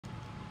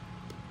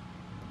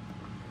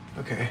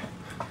Okay.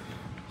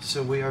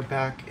 So we are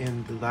back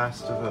in The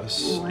Last of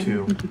Us 2. Why do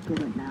you think he did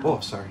it now? Oh,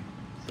 sorry.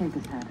 Shake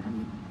his head.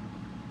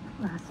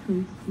 Last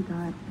week he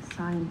got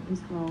assigned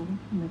his role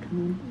in the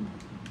community.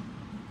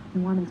 He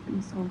wanted to be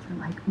a soldier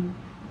like me,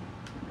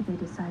 but they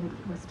decided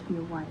he was to be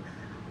a wife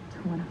to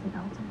one of the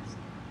elders.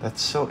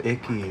 That's so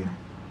icky.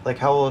 Like,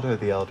 how old are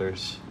the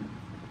elders?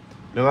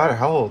 No matter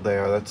how old they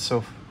are, that's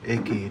so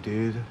icky,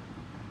 dude.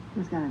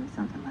 There's gotta be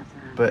something left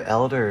around. But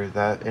elder,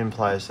 that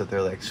implies that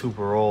they're like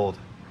super old.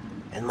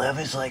 And Lev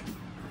is like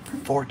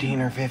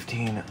 14 or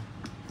 15.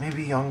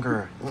 Maybe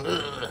younger.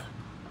 Ugh.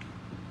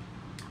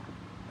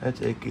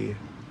 That's icky.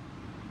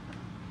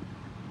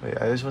 Wait,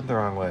 I just went the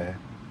wrong way.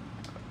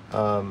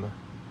 Oh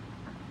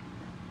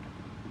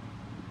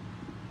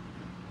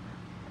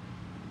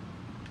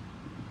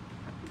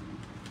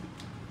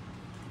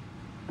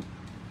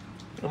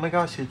my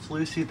gosh, it's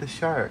Lucy the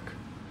shark.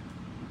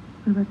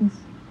 What about this?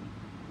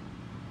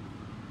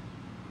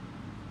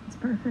 It's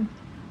perfect.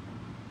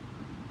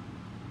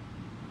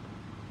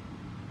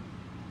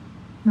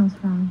 No, it's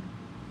wrong.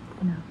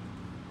 No.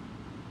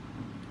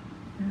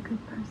 You're a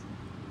good person.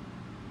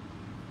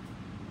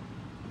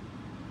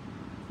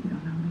 You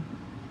don't know me.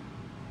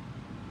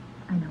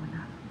 I know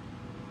enough.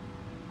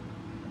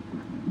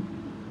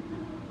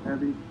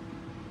 Abby,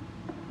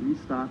 will you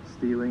stop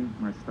stealing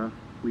my stuff,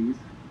 please?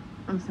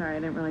 I'm sorry, I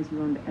didn't realize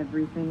you owned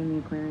everything in the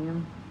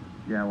aquarium.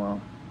 Yeah,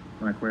 well,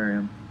 an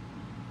aquarium,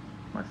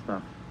 my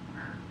stuff.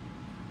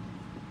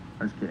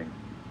 I'm just kidding.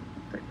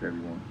 Take whatever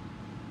you want.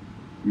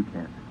 You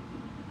can't.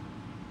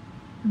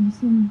 Have you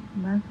seen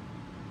Lev?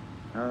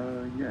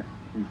 Yeah,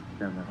 he's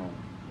down the hall.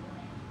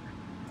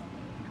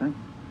 Can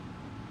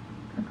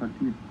I talk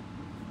to you?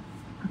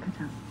 I'll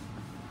catch up.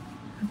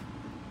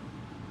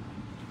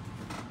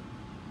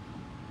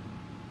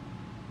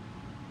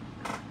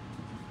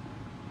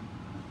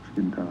 Just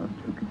kidding, Todd. I'm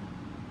joking.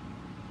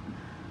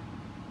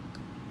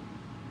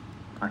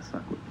 I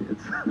suck with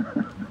kids.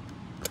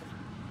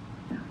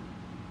 Yeah.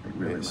 They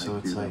really Wait, so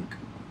like it's you, though. like...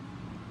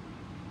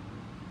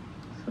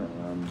 So,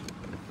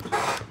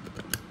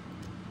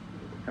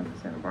 coming to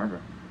Santa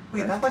Barbara.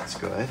 Wait, that looks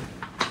good.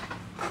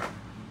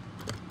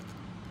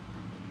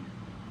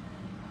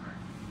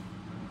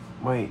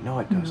 Wait, no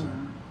it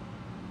doesn't.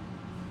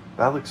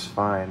 That looks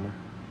fine.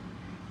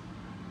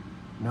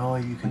 No,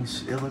 you can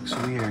it looks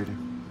weird.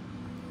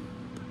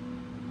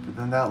 But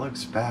then that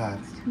looks bad.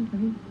 It's too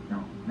late.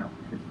 No.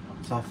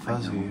 It's all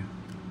fuzzy.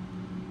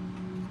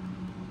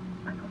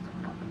 I know it's a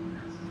fucking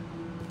mess.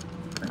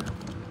 I know.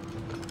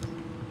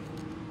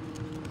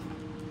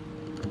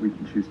 But we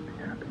can choose to be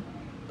happy.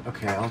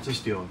 Okay, I'll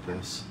just deal with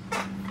this.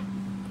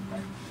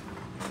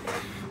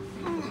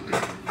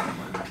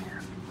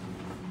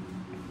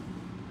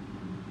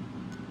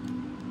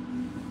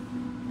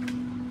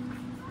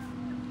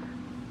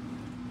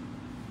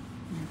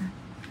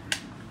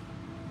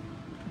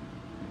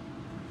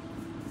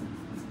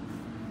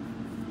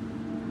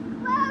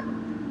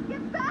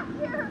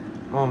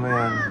 Oh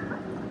man.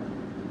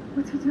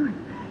 What's he doing?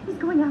 He's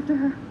going after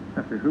her.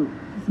 After who?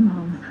 His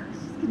mom.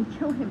 She's gonna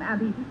kill him,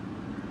 Abby.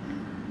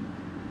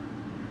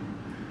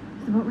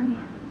 Is the boat ready?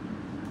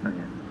 Not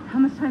yet. How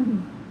much time do you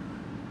need?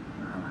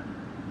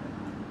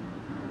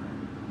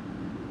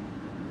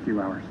 A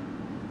few hours.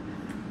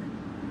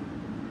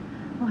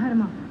 We'll head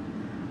him up.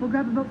 We'll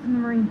grab a boat from the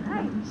marine.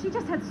 Hey, she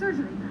just had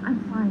surgery. I'm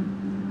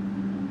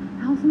fine.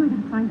 How else am I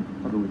gonna find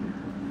him? I'll go with you.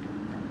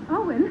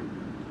 Owen?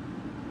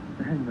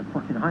 They're heading to the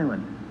fucking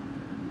island.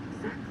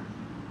 Exactly.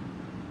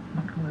 I'm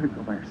not gonna let her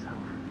go by herself.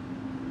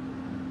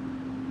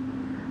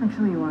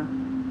 Actually, you are.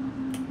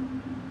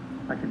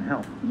 I can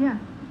help. Yeah,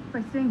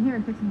 by staying here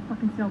and fixing the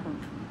fucking sailboat.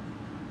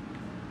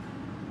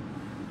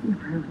 Your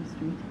priority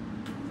street.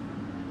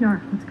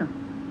 Yara, let's go.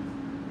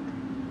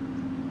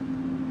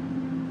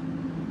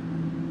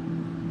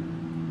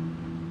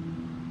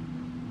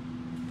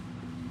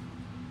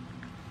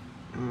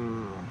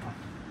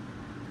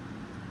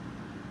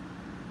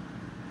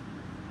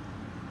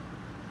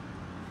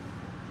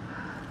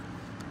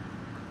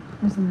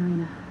 There's the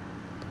marina.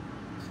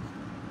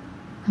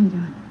 How you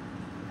doing?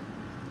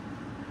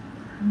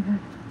 I'm good.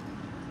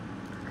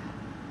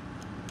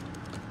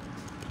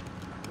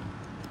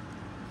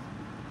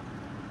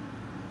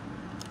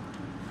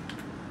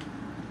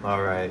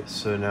 Alright,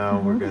 so now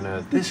we're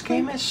gonna... This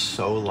game is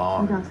so We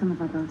long. got some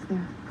of our boats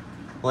there.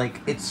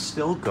 Like, it's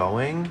still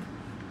going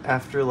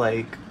after,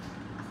 like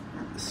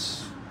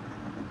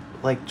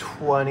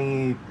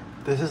 20...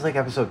 This is, like,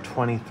 episode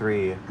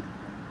 23.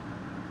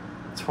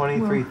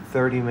 23 Well,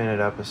 30-minute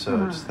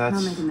episodes. Not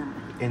That's making that.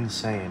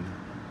 insane.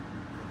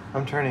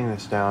 I'm turning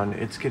this down.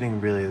 It's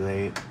getting really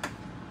late.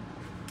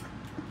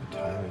 What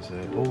time is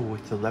it? Oh,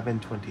 it's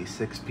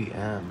 11:26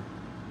 p.m.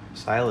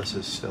 Silas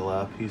is still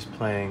up. He's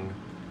playing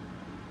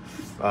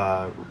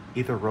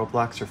either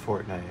Roblox or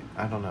Fortnite.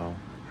 I don't know.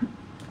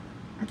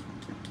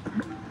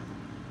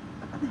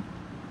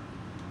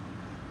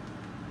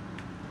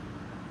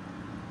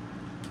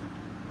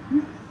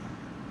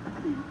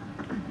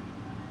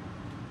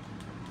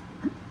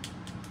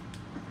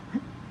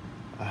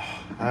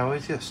 I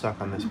always get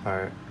stuck on this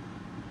part.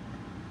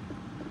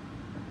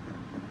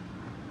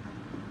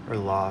 Or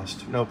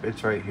lost. Nope,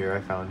 it's right here.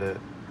 I found it.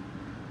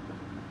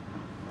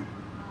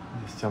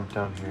 Just jump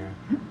down here.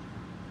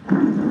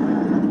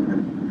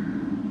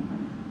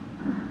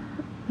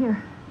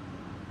 Here.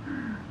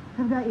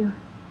 I've got you.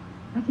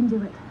 I can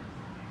do it.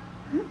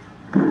 Let's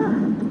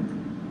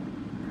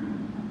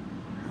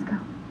go.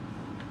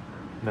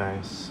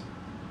 Nice.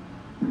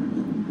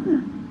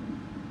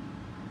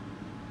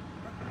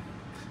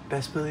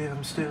 Best believe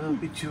I'm still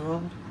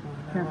bejeweled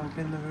when I walk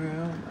in the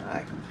room.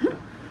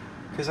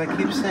 Because I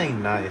keep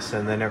saying nice,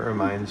 and then it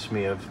reminds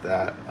me of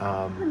that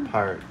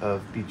part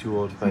of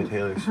Bejeweled by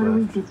Taylor How do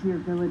we Swift. get to your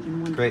village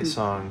in one Great piece?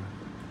 song.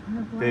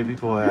 Baby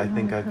boy, I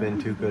think I've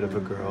been too good of a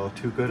girl.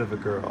 Too good of a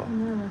girl.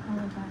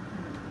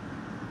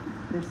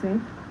 They're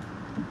safe?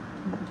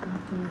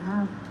 What do you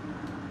have?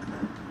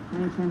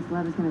 Any chance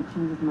Lev is gonna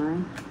change his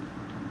mind?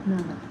 No.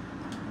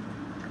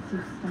 It's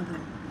too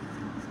stubborn.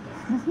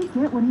 Does he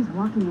get what he's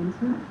walking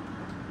into?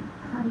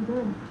 Thought he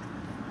did.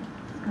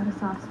 He's got a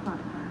soft spot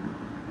for her.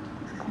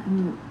 I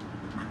mean,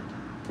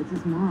 it's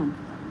his mom.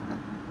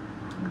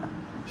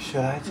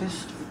 Should I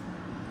just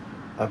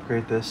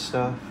upgrade this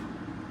stuff?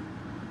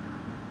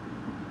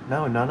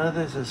 No, none of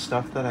this is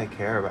stuff that I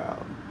care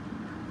about.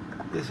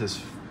 This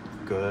is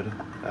good,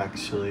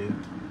 actually.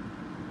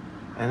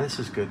 And this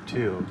is good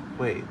too.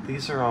 Wait,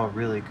 these are all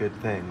really good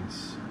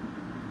things.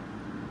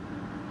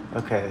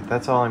 Okay,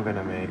 that's all I'm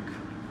gonna make.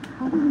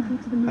 How do we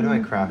get to the How do I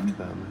meeting? craft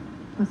them?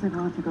 Looks like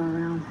we'll have to go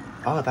around.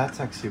 Oh, that's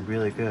actually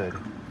really good.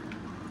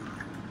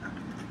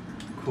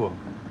 Cool.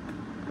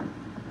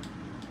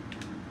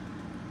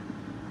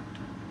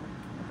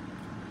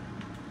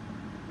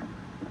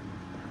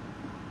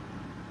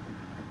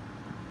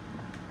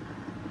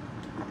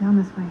 Down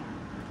this way.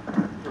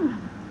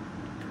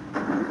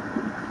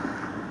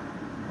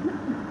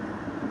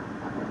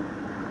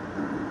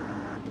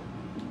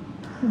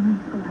 Go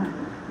ahead.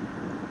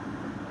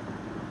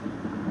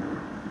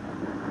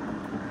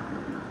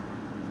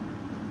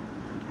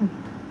 Hey,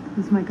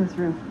 this might go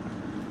through.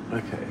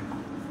 Okay.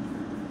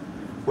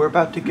 We're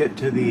about to get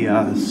to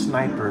the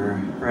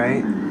sniper,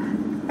 right?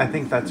 I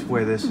think that's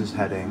where this is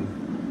heading.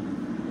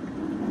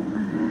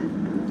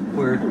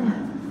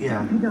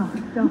 Yeah. Go,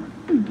 go.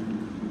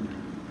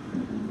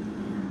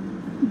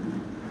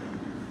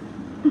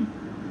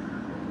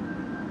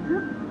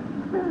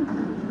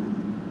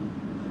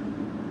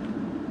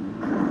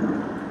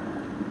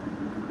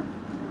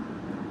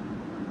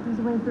 There's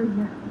a way through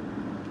here.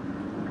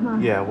 Come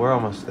on. Yeah, we're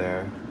almost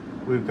there.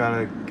 We've got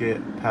to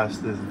get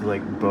past this,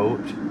 like,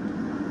 boat.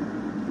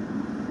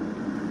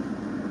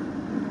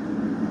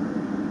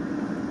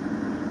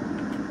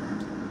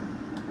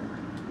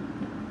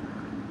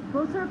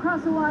 Boats are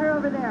across the water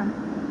over there.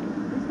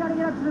 We just gotta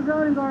get up to the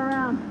road and go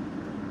around.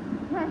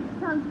 Okay,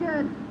 sounds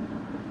good.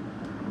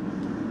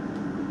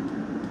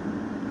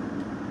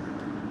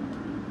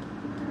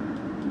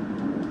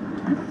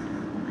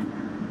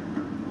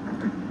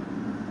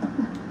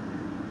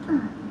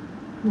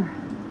 Here.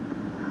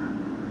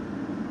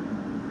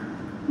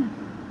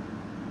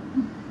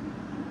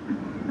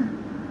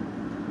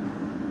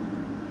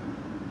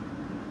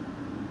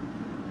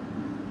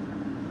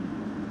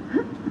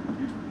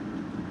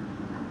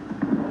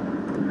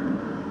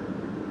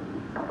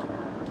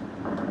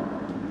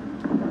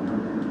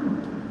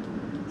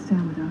 Stay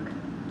on the dock.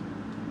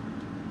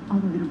 I'll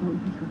go get a boat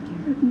and pick you up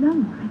here. No, I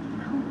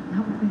can't help.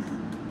 Not with this.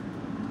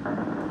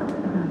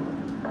 No.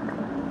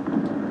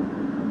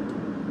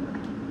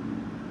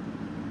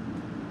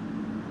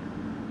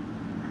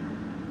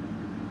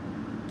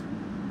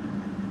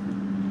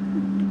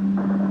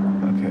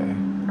 Okay.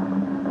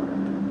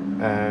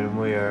 And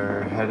we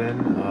are heading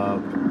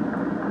up.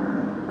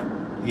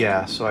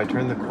 Yeah, so I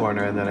turn the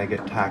corner and then I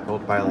get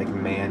tackled by like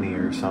Manny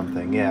or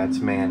something. Yeah, it's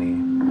Manny.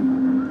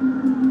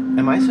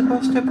 Am I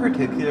supposed to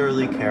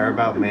particularly care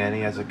about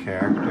Manny as a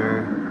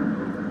character?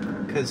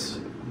 Because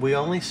we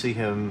only see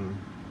him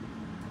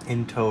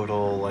in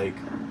total like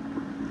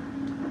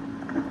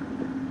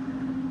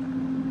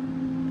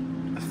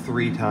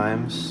 3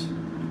 times.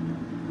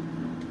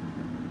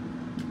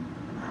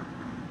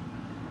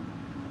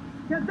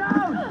 Get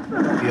down! Yep.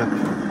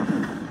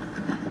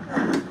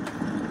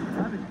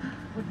 Rabbit,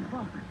 what the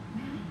fuck?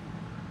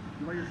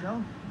 You by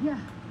yourself? Yeah.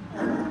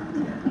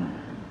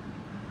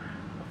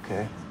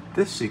 Okay.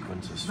 This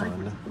sequence is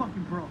Sniper's fun.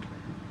 fucking broke.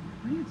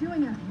 What are you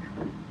doing out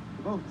here?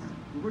 Boats.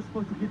 We were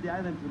supposed to hit the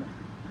island tonight.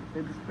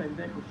 Then this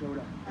pendejo showed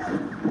up.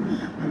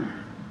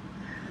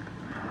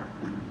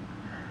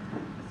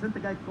 I sent the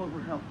guy called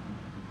for help.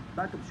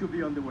 Backup should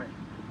be on the way.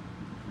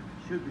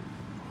 Should be.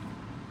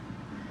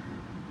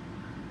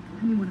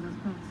 I need one of those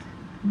boats.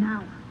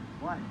 Now.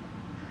 Why?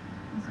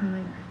 Ask me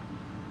later.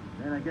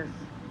 Then I guess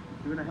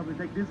you're gonna help me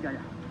take this guy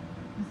out.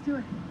 Let's do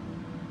it.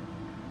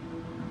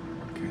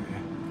 Okay.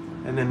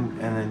 And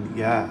then,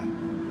 yeah.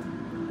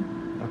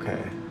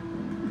 Okay.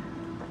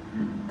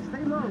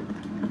 Stay low.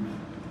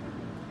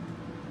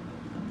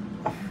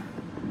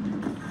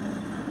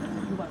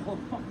 Do my whole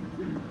fucking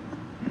thing.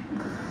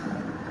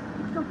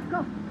 Go,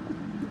 go.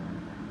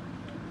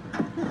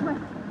 This way.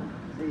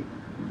 See,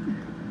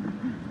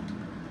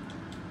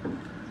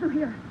 Through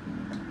here.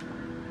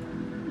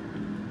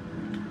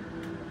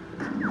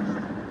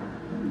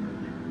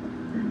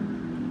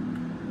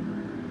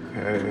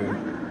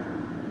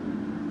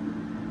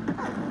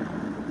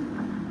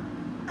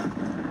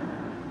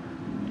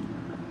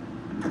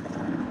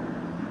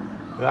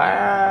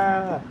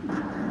 Ah!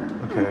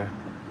 Okay.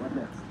 What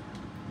next?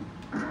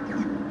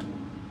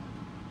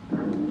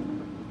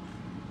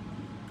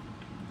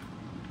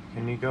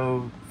 Can you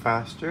go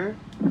faster?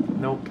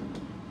 Nope.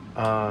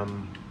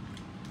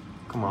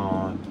 Come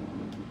on.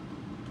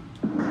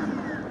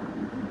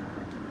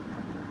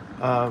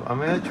 I'm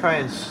gonna try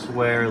and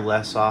swear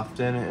less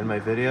often in my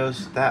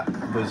videos. That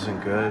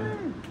wasn't good.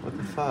 What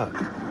the fuck?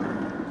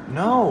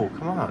 No,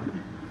 come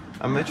on.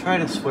 I'm gonna try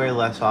to swear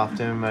less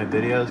often in my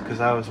videos because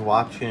I was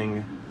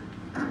watching,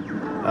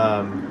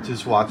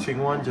 just watching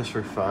one just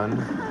for fun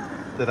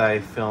that I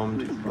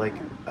filmed like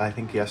I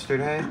think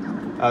yesterday.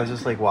 I was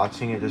just like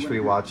watching it, just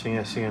rewatching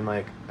it, seeing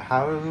like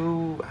how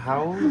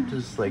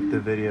does like the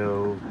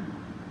video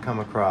come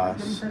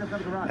across,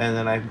 and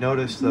then I've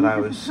noticed that I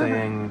was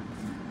saying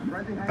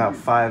about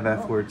 5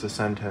 F words a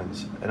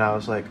sentence, and I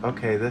was like,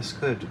 okay,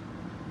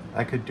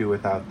 I could do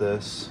without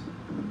this.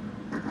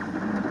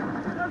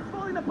 They're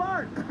falling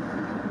apart! You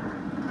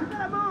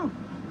gotta move!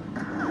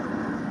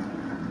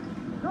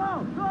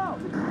 Go! Go!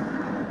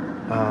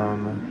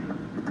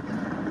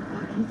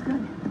 He's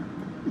good.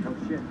 Oh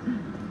shit.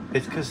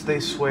 It's because they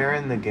swear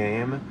in the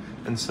game,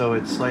 and so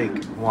it's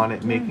like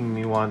making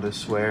me want to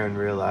swear in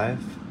real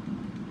life.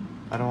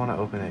 I don't want to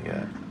open it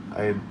yet.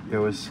 There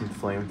was some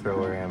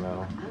flamethrower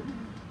ammo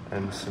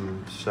and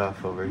some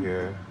stuff over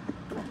here.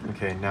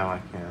 Okay, now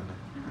I can.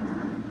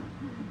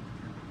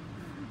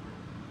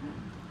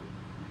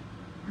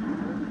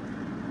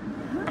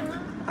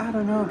 I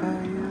don't know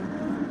about you,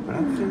 but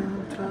I'm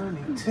feeling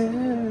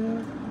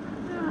 22.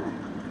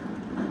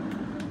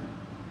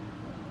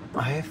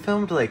 I have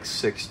filmed like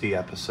 60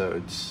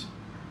 episodes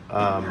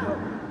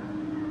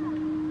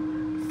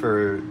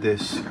for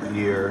this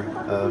year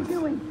of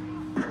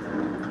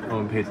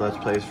Homepage Let's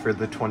Plays for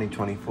the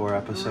 2024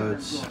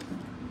 episodes.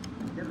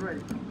 Get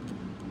ready.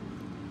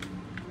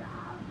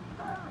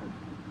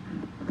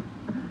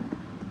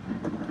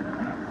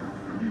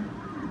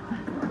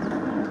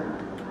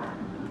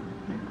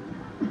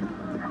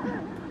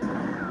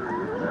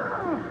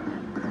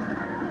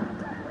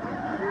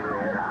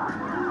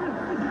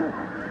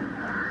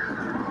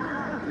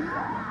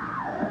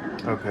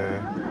 Okay.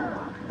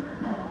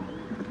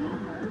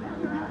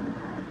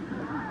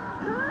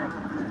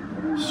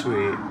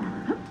 Sweet.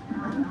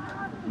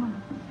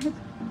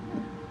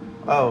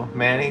 Oh,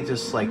 Manny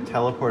just like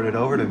teleported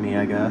over to me,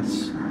 I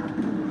guess.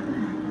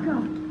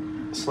 Go.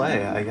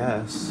 Slay, I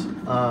guess.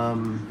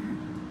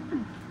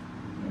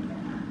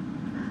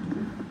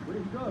 Where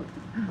did he go?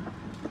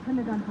 Couldn't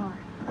have gone far.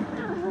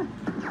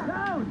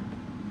 Down!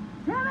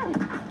 Damn it!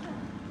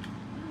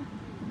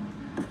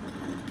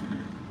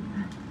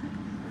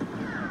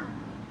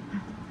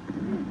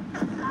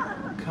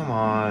 Come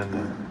on.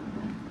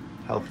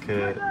 Health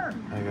kit,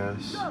 I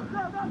guess. Go!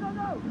 Go! Go! Go!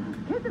 Go!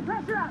 Keep the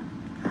pressure up!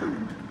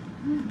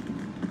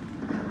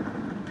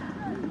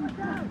 Get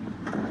down!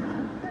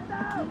 Get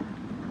down!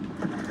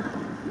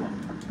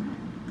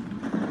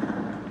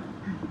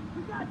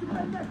 We got you,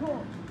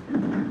 pendejo!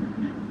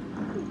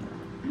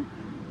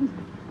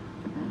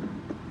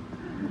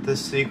 The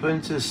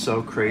sequence is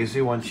so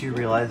crazy once you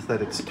realize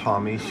that it's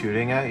Tommy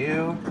shooting at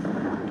you.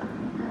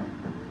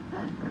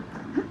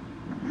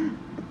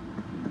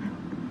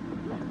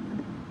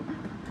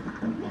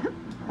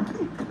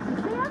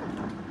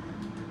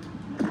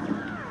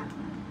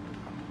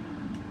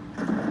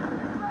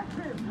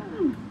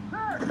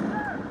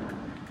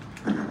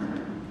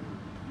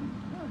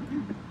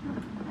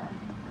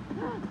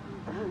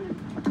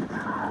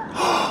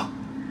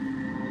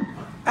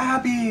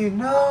 Abby,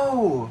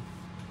 no!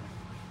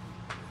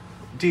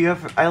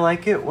 I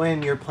like it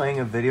when you're playing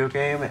a video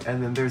game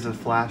and then there's a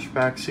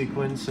flashback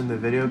sequence in the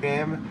video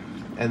game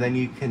and then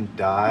you can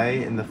die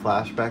in the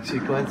flashback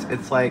sequence.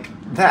 It's like,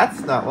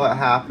 that's not what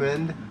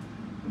happened.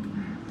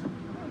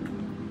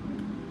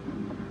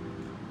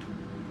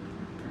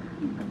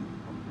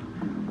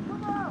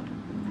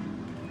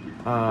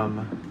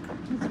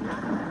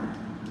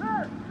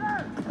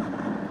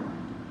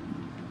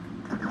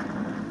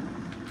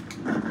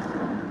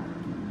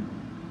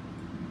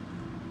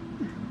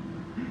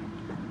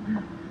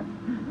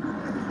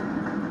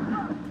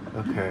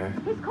 Okay.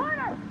 He's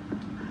cornered!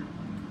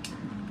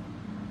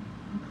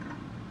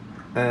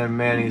 And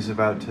Manny's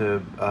about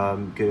to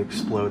get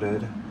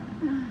exploded.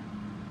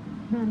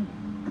 Manny.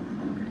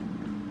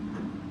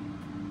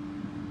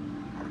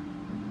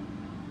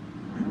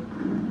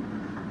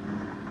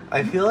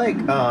 I feel like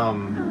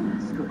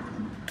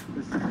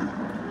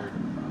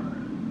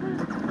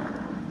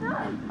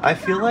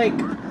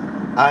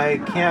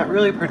I can't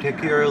really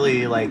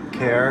particularly like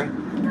care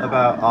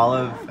about all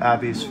of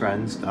Abby's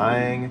friends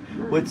dying,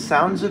 which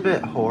sounds a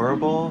bit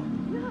horrible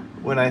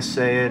when I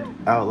say it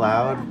out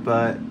loud,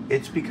 but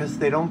it's because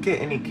they don't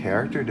get any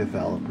character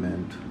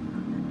development.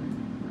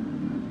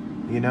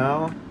 You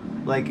know?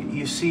 Like,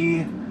 you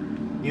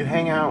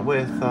hang out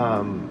with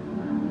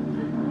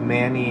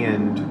Manny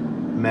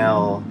and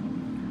Mel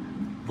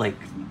like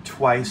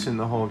twice in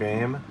the whole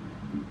game,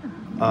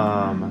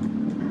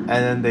 and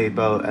then they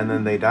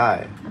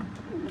die.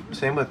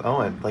 Same with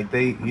Owen. Like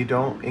you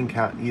don't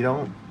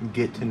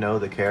get to know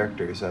the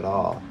characters at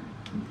all.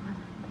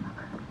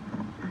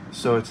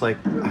 So it's like,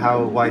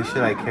 why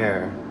should I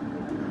care?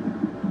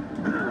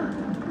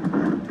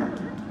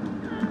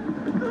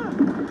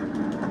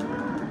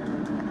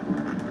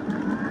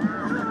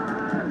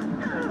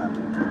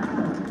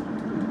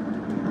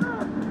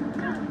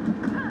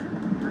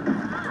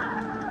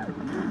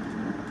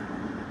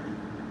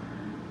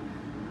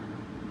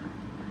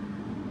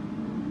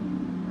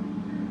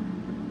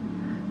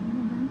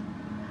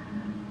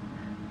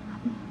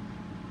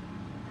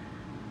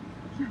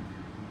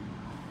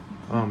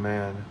 Oh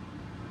man.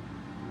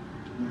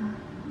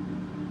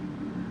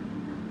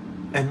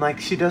 And like,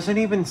 she doesn't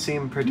even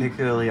seem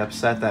particularly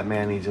upset that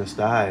Manny just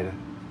died. It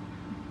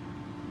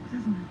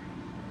doesn't matter.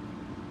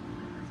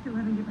 Let's get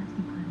Levin, get back to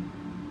the party.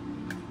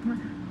 Come on.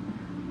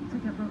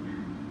 Take that boat.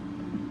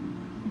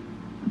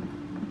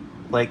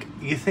 Like,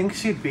 you think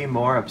she'd be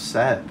more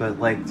upset, but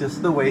like,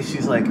 just the way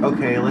she's like,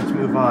 okay, let's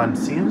move on,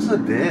 seems a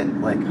bit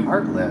like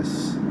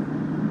heartless.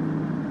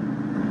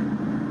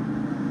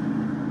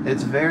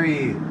 It's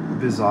very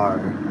bizarre.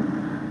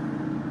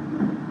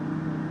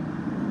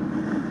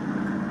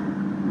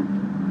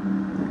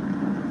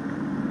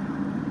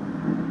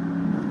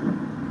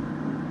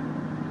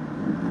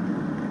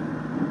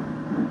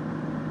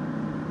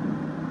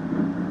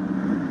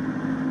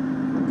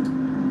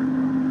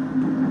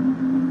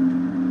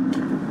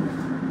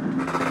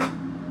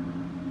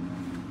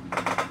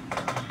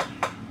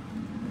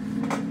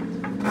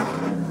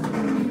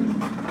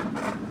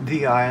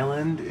 The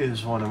island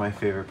is one of my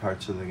favorite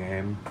parts of the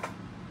game.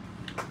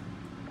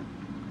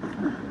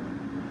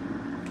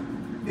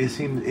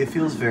 It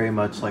feels very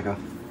much like a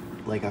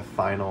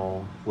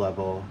final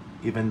level,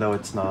 even though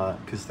it's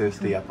not, because there's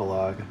the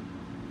epilogue.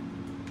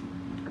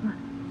 Come on.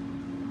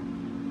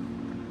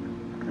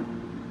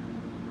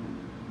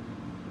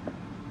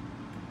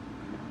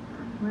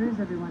 Where is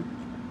everyone?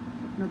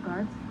 No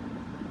guards?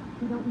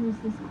 We don't use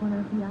this corner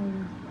of the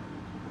island.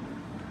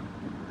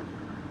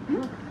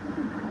 Look,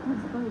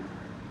 this boat.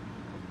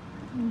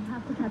 We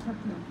have to catch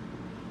up to him.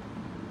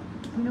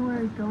 Do you know where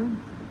he's going?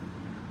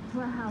 To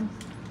our house.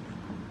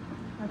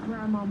 That's where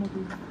our mom will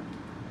be.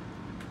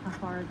 How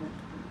far is it?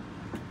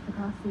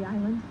 Across the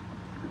island?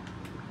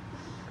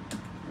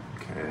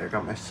 Okay, I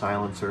got my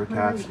silencer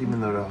attached, even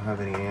though I don't have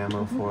any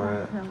ammo for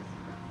it.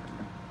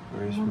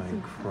 Where's my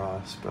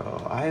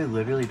crossbow? I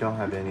literally don't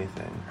have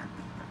anything.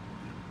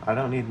 I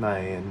don't need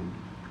my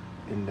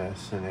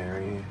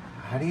incendiary.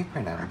 How do you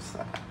pronounce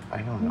that? I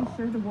don't Are you know.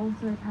 sure the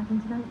wolves are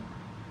attacking tonight?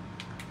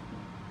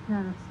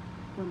 Yeah, that's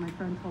what my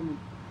friend told me.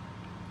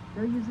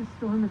 They'll use a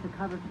storm as a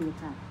cover for the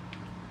attack.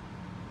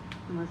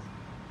 Unless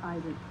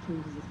Isaac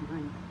changes his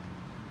mind.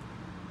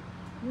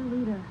 Your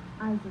leader,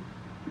 Isaac,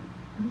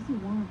 what does he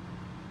want?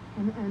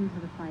 An end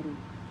to the fighting.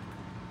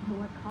 At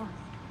what cost?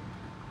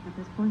 At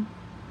this point,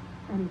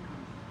 any cost.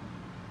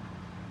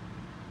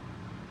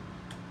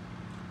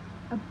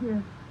 Up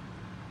here.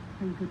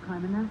 Are you good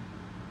climbing that?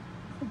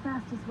 It's the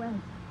fastest way.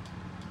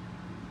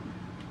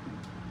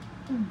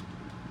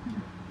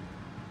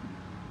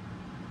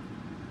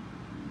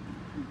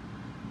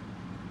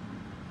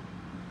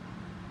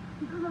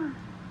 Come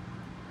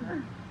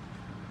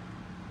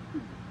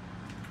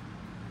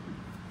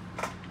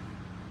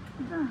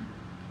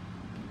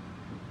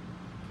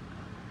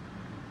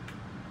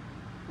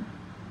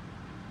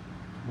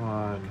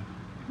on.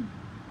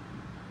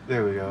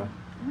 There we go.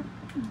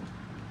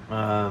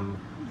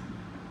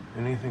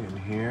 Anything in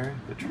here?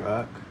 The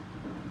truck?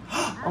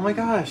 Oh my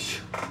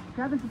gosh!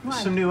 Grab the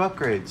supplies. Some new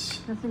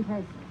upgrades. Just in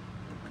case.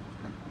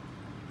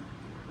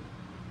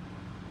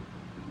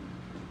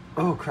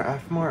 Oh,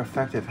 craft more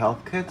effective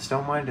health kits?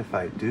 Don't mind if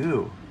I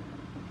do.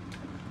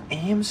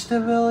 Aim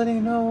stability?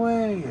 No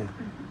way!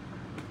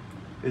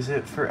 Is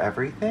it for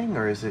everything,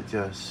 or is it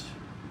just...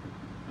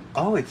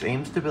 Oh, it's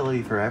aim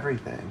stability for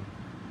everything.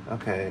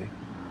 Okay.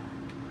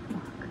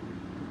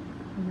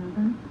 You know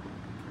them?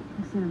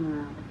 I've seen them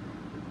around.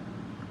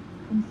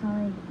 I'm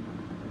sorry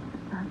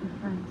about your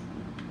friends.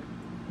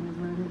 It is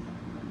what it is.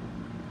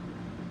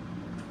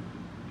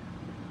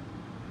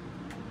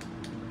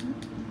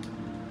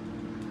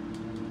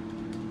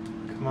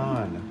 Come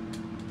on.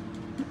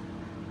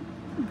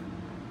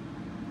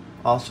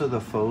 Also, the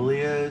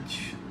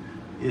foliage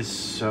is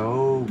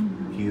so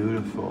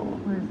beautiful.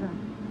 Where is that?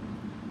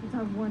 It's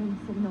our warning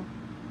signal.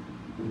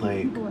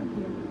 Like, People up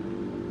here.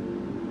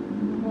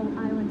 The whole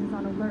island is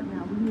on alert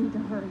now. We need to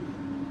hurry.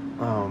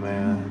 oh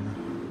man.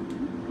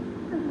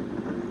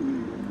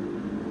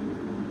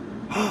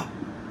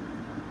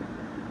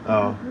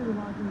 Oh,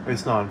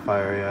 it's not on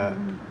fire yet.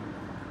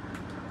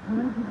 How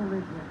many people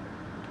live here?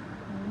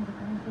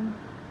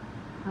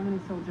 How many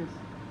soldiers?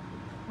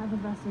 Have the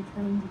vessel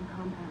trained in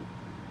combat.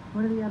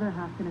 What are the other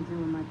half gonna do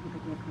when my people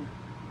get here?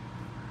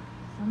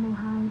 Some will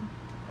hide.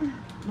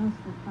 Most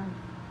will fight.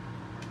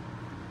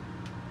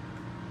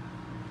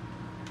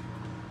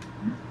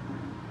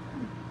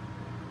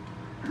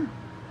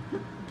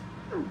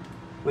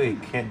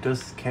 Wait,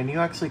 can you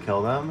actually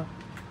kill them?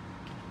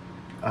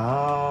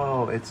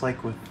 Oh, it's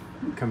like with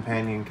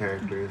companion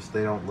characters,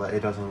 they don't let,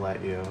 it doesn't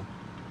let you.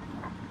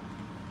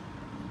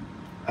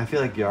 I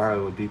feel like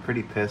Yara would be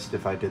pretty pissed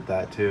if I did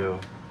that too.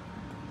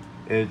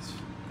 It's,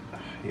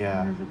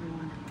 yeah. Where's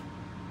everyone?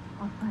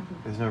 I'll find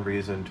it. There's no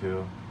reason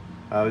to.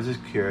 I was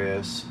just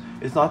curious.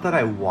 It's not that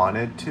I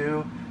wanted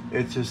to,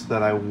 it's just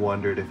that I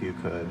wondered if you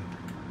could.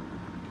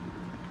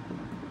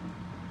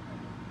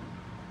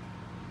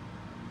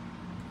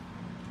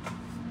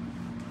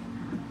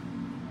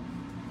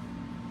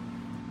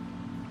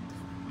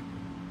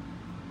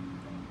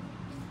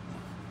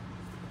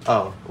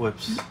 Oh,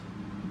 whoops.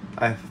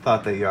 I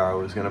thought that Yara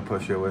was gonna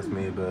push her with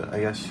me, but I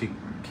guess she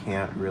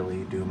can't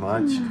really do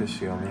much because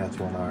she only has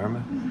one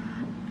arm.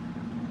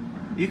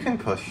 You can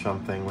push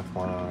something with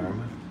one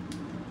arm.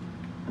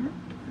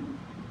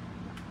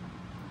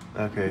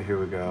 Okay, here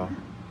we go.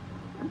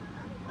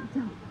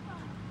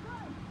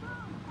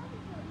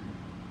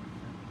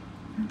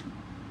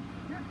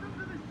 Get them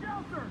to the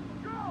shelter!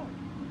 Go!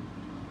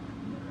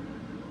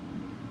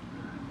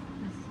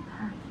 This is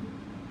packed.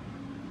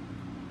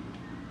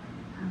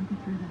 How do we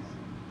get through this?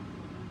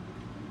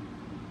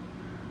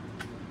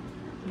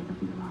 It'll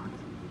be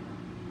locked.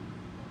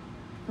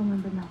 Don't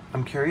remember now.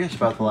 I'm curious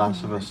about The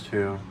Last of Us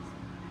 2.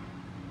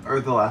 Or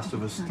The Last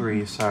of Us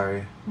 3,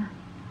 sorry. Yeah,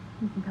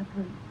 we can cut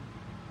through.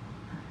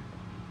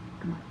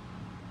 Come on.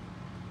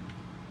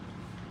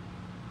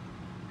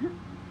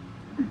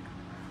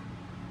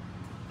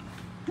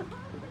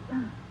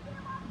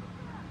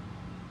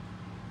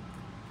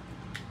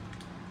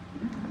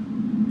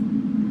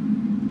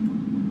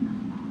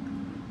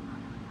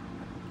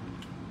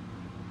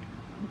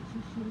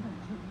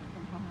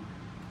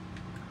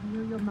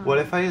 What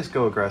if I just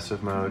go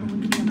aggressive mode?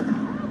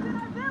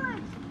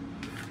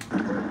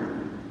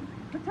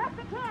 Protect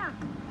the camp!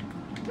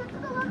 Get to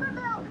the lumber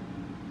mill!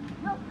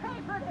 We'll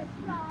pay for this,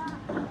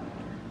 Yara!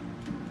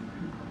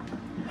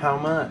 How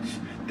much?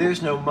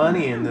 There's no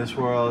money in this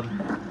world.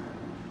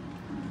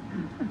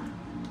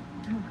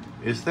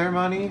 Is there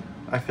money?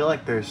 I feel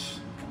like there's...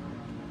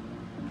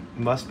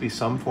 must be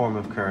some form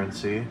of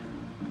currency.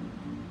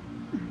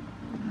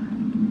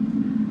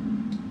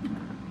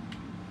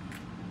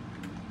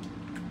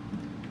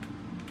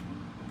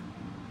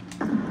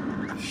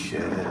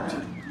 Shit.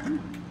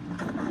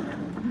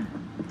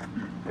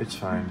 It's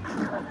fine.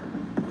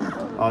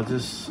 I'll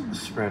just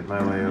sprint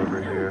my way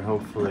over here.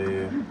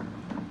 Hopefully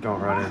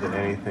don't run into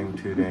anything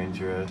too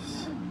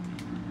dangerous.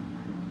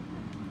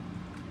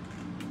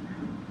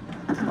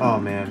 Oh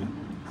man.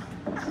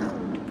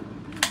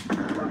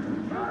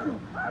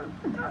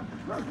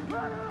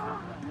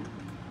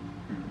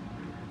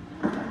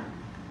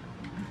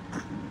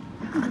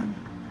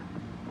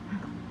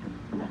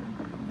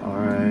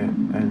 Alright,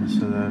 and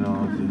so then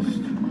I'll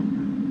just...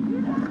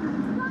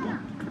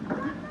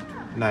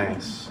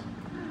 Nice.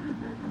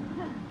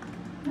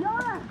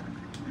 Yara!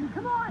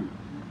 Come on!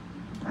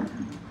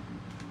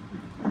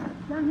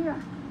 Down here.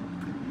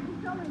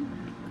 Keep going.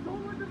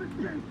 Don't run to the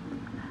gate.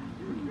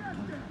 You get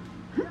there.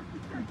 You have to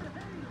get the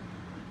hay.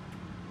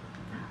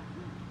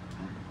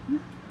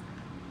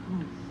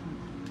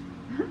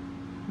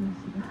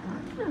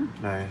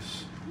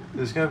 Nice.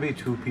 There's gonna be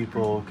 2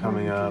 people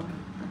coming up.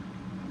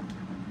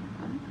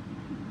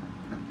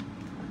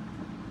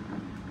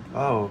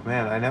 Oh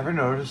man, I never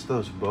noticed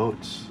those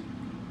boats.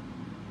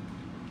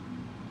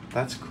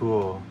 That's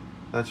cool.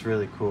 That's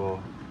really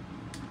cool.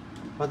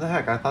 What the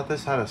heck? I thought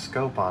this had a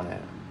scope on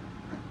it.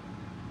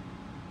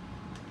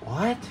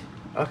 What?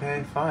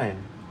 Okay,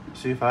 fine.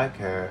 See if I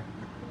care.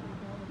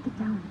 Get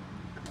down.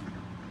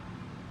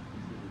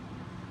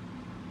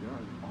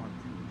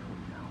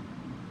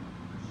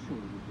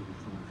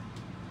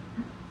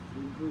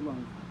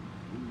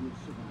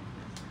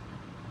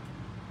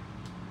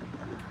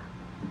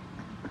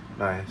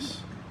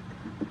 Nice.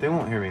 They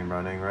won't hear me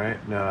running, right?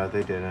 No,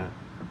 they didn't.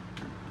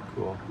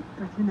 Cool.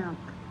 Where to now?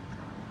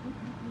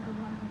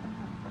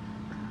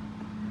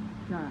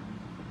 Yara,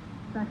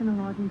 back in the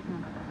lodging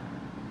camp.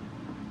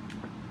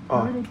 Where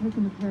are Oh, they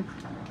taking the kids?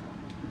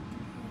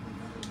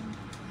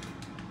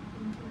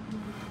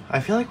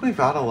 I feel like we've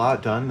got a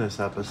lot done this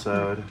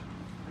episode.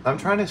 I'm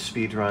trying to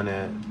speedrun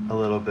it a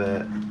little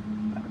bit.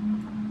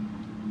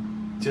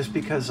 Just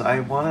because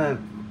I want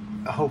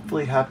to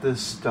hopefully have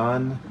this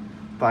done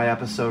by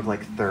episode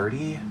like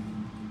 30.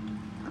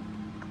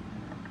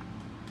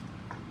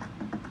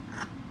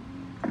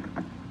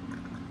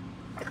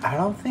 I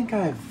don't think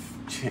I've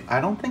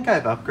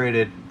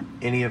upgraded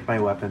any of my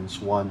weapons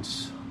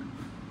once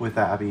with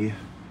Abby.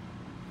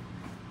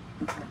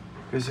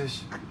 Because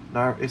it's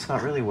not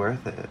really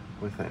worth it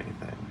with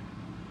anything.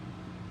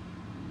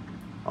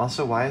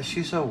 Also, why is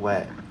she so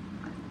wet?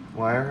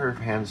 Why are her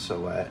hands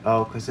so wet?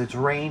 Oh, because it's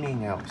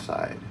raining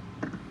outside.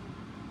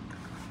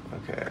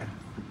 Okay.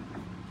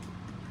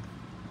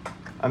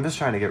 I'm just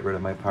trying to get rid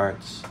of my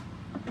parts.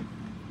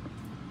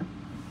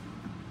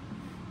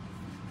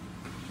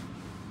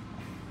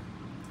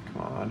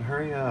 Come on,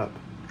 hurry up.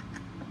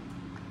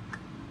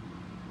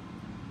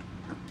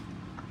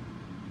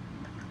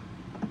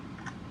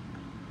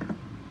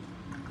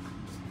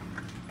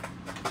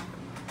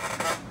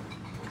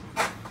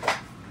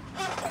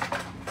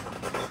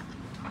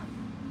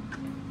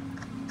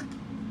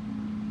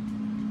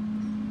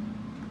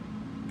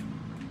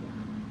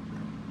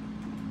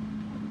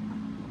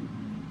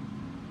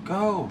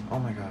 Go! Oh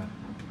my god.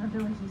 Our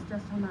village is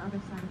just on the other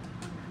side of the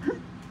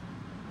farmhouse.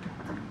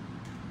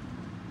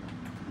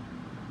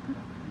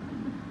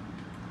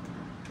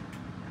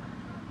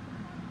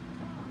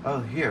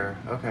 Oh, here.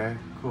 Okay,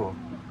 cool.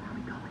 Where are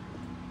we going?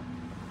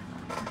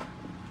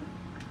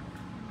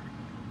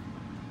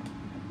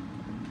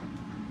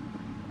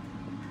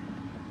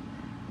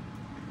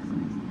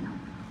 Somebody's nail. Yeah,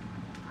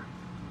 right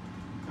there.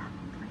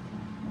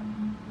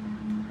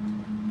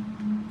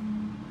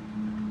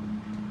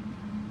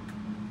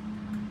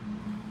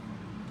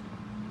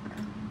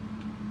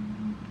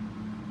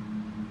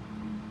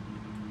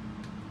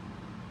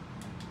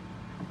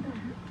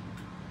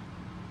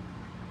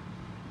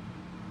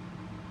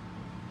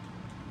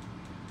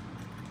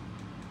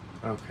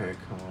 Okay,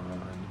 come on.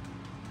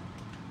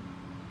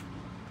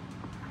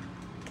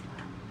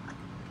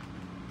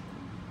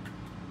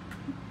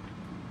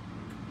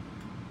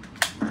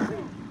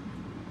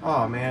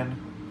 Oh man.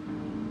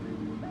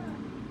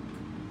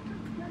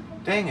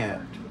 Dang it.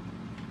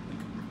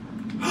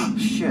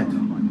 Shit.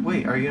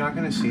 Wait, are you not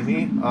gonna see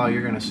me? Oh,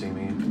 you're gonna see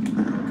me.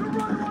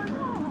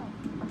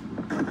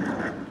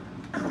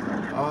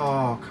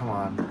 Oh, come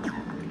on.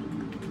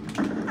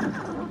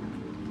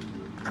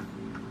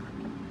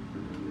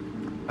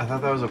 I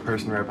thought that was a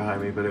person right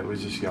behind me, but it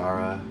was just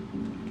Yara.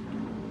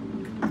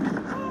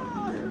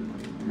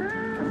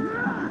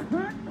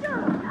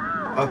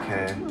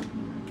 Okay.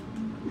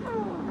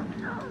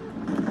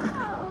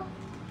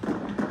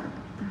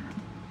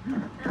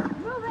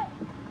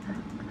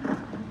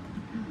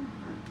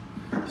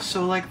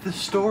 So, like, the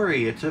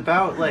story, it's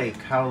about, like,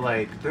 how,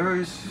 like,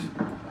 there's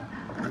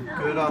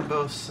good on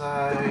both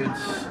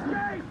sides.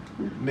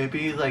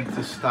 Maybe, like,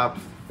 to stop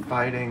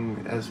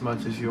fighting as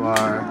much as you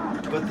are.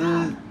 But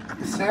the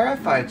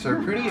Seraphites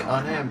are pretty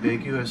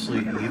unambiguously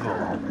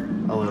evil,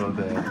 a little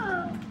bit.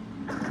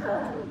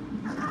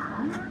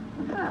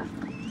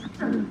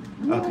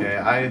 Okay,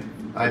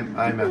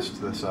 I messed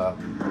this up.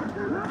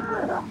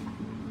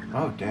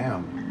 Oh,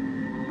 damn.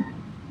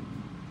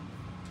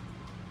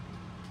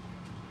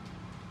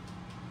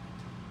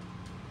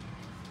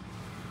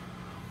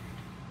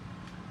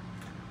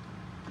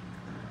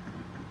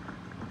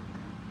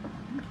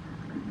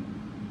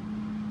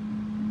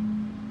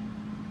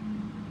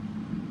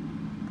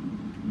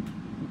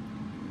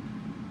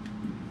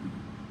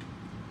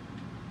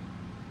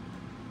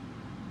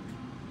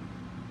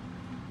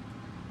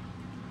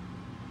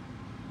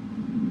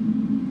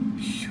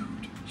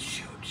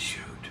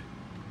 Shoot.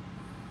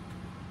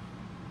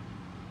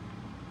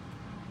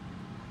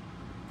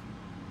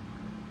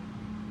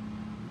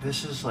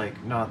 This is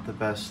like not the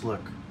best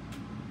look.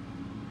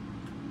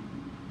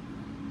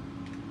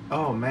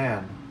 Oh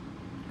man.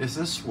 Is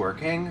this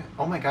working?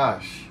 Oh my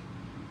gosh.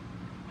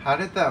 How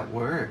did that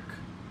work?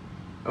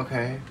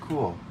 Okay,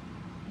 cool.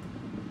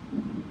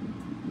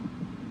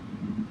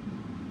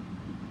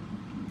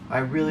 I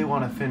really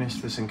want to finish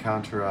this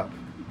encounter up.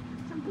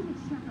 Something in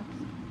shadows.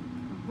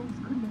 The wolves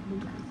couldn't have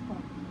made us fall.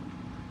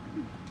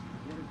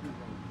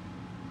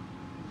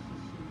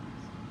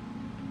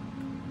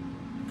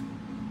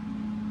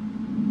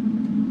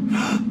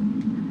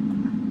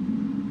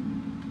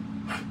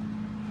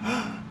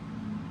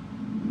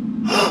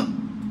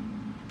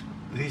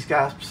 These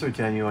gasps are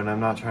genuine. I'm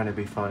not trying to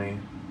be funny.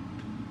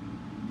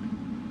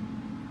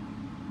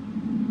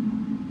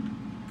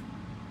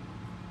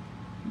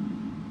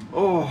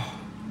 Oh.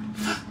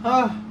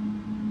 Ah.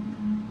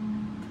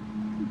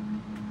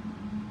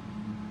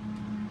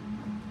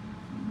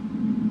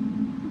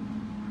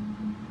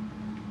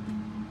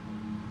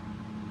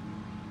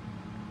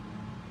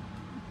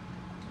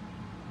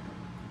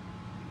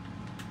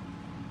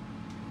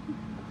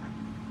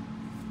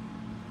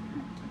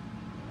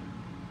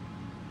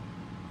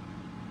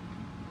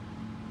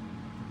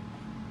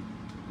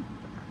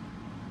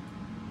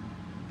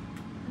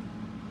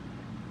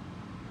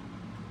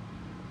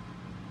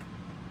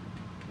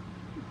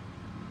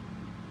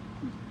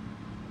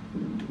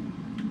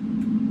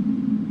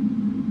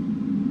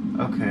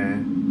 Okay,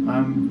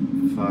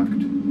 I'm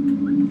fucked.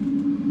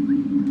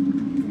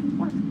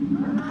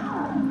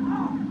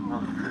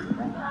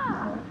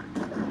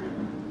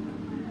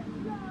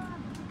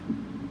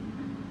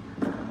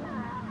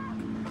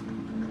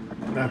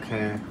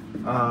 Okay,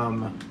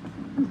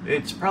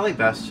 it's probably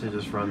best to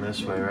just run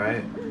this way,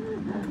 right?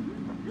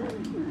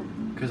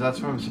 Because that's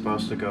where I'm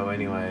supposed to go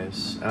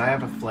anyways. And I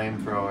have a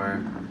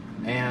flamethrower,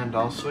 and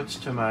I'll switch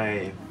to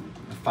my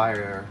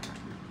fire.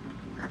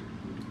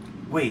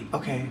 Wait,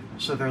 okay,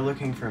 so they're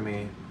looking for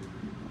me.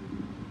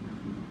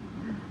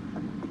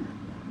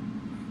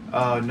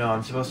 Oh no,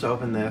 I'm supposed to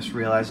open this,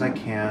 realize I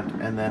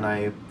can't, and then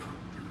I...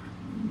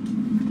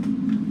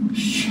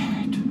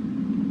 Shit.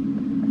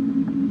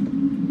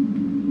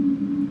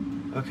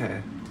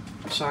 Okay,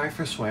 sorry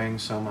for swaying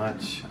so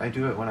much. I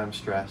do it when I'm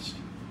stressed.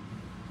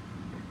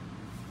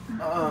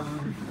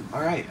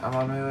 Alright, I'm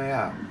on my way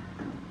out.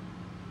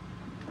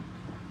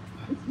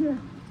 It's here.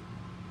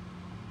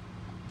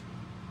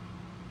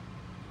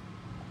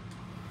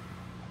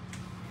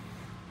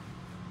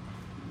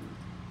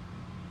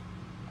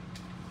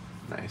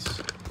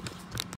 Nice.